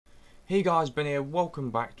Hey guys, Ben here,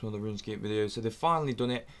 welcome back to another Runescape video. So they've finally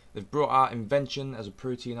done it. They've brought out Invention as a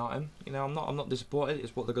Protean item. You know, I'm not disappointed.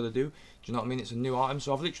 It's what they're gonna do. Do you know what I mean? It's a new item.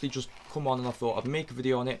 So I've literally just come on and I thought I'd make a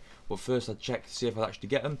video on it, but first I'd check to see if I'd actually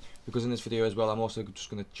get them, because in this video as well I'm also just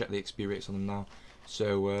gonna check the XP rates on them now.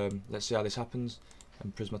 So let's see how this happens.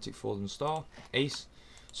 And Prismatic Fallen Star, Ace.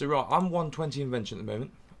 So right, I'm 120 Invention at the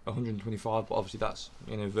moment. 125, but obviously that's,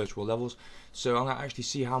 you know, virtual levels. So I'm gonna actually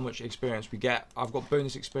see how much experience we get. I've got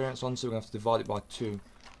bonus experience on, so we're gonna have to divide it by 2.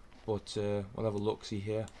 But we'll have a look, see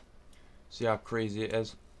here, see how crazy it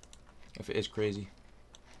is, if it is crazy.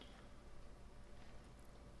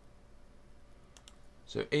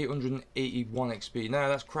 So 881 XP. No,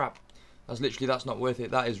 that's crap. That's not worth it.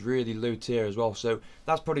 That is really low tier as well. So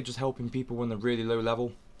that's probably just helping people when they're really low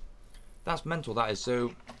level. That's mental, that is.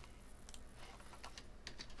 So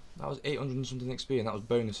that was 800 and something XP, and that was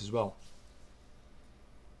bonus as well.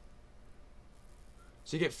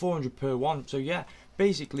 So you get 400 per one. So yeah,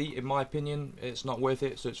 basically, in my opinion, it's not worth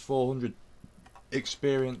it. So it's 400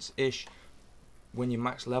 experience-ish when you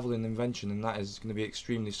max level in Invention, and that is going to be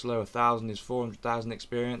extremely slow. 1,000 is 400,000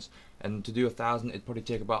 experience, and to do 1,000, it'd probably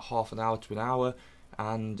take about half an hour to an hour.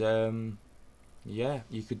 And yeah,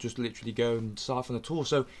 you could just literally go and siphon a tool.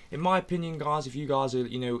 So in my opinion, guys, if you guys are,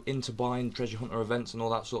 you know, into buying treasure hunter events and all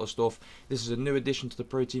that sort of stuff, this is a new addition to the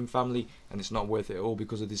Protean family, and it's not worth it at all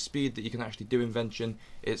because of the speed that you can actually do Invention.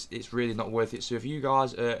 It's really not worth it. So if you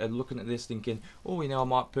guys are looking at this thinking, oh, you know, I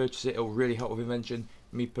might purchase it, it'll really help with Invention,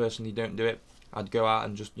 me personally, don't do it. I'd go out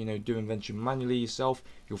and just, you know, do Invention manually yourself.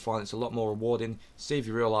 You'll find it's a lot more rewarding. Save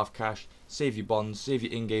your real life cash, save your bonds, save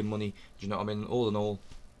your in-game money. Do you know what I mean? All in all,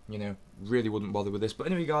 you know, really wouldn't bother with this. But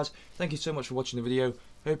anyway, guys, thank you so much for watching the video.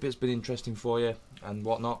 Hope it's been interesting for you and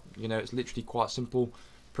whatnot. You know, it's literally quite simple.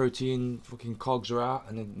 Protean fucking cogs are out,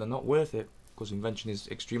 and they're not worth it because Invention is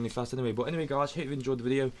extremely fast anyway. But anyway, guys, hope you enjoyed the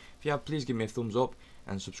video. If you have, please give me a thumbs up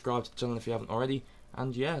and subscribe to the channel if you haven't already.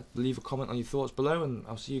 And yeah, leave a comment on your thoughts below, and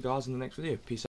I'll see you guys in the next video. Peace out.